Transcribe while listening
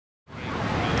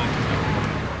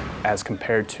as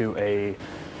compared to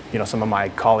some of my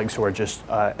colleagues who are just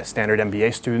standard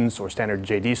MBA students or standard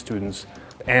JD students.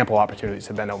 Ample opportunities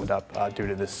have been opened up due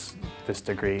to this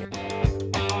degree.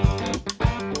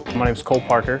 My name is Cole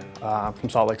Parker. I'm from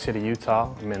Salt Lake City,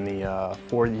 Utah. I'm in the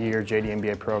fourth-year JD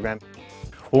MBA program.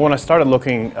 Well, when I started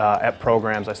looking at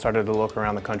programs, I started to look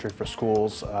around the country for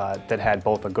schools that had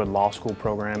both a good law school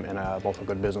program and both a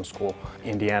good business school.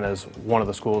 Indiana is one of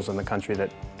the schools in the country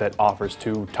that offers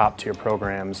two top-tier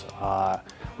programs,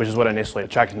 which is what initially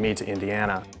attracted me to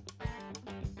Indiana.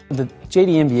 The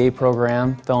JD MBA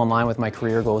program fell in line with my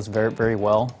career goals very, very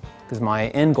well, because my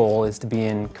end goal is to be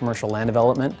in commercial land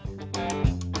development.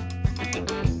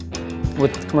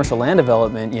 With commercial land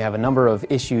development, you have a number of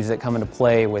issues that come into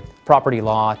play with property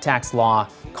law, tax law,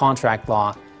 contract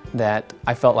law, that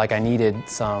I felt like I needed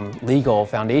some legal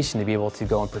foundation to be able to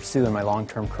go and pursue in my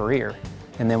long-term career.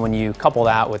 And then when you couple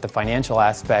that with the financial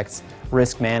aspects,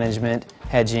 risk management,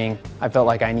 hedging, I felt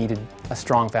like I needed a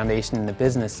strong foundation in the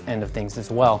business end of things as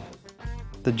well.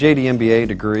 The JD MBA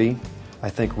degree, I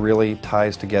think, really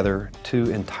ties together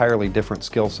two entirely different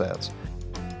skill sets.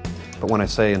 But when I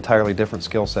say entirely different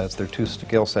skill sets, they're two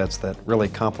skill sets that really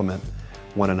complement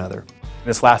one another.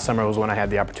 This last summer was when I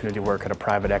had the opportunity to work at a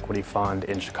private equity fund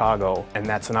in Chicago, and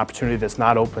that's an opportunity that's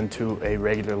not open to a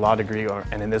regular law degree,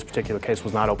 and in this particular case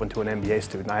was not open to an MBA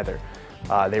student either.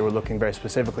 They were looking very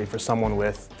specifically for someone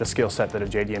with the skill set that a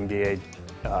JD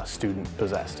MBA student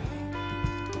possessed.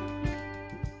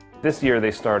 This year they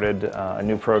started a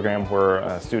new program where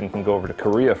a student can go over to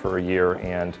Korea for a year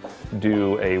and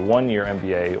do a one-year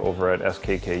MBA over at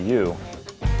SKKU.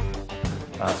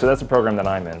 So that's the program that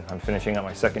I'm in. I'm finishing up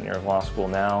my second year of law school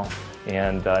now,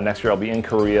 and next year I'll be in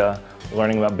Korea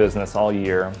learning about business all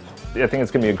year. I think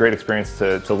it's going to be a great experience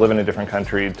to live in a different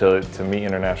country, to meet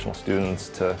international students,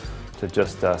 to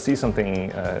just see something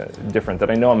different that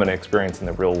I know I'm going to experience in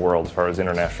the real world as far as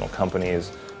international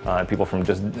companies and people from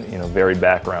just varied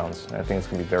backgrounds. I think it's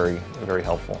going to be very, very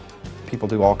helpful. People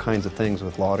do all kinds of things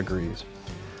with law degrees,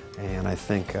 and I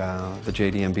think the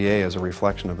JD MBA is a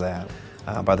reflection of that.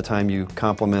 By the time you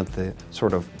complement the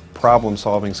sort of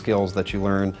problem-solving skills that you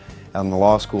learn on the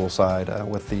law school side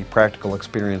with the practical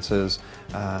experiences,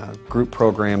 group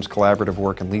programs, collaborative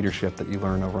work, and leadership that you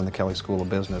learn over in the Kelley School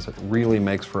of Business, it really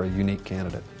makes for a unique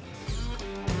candidate.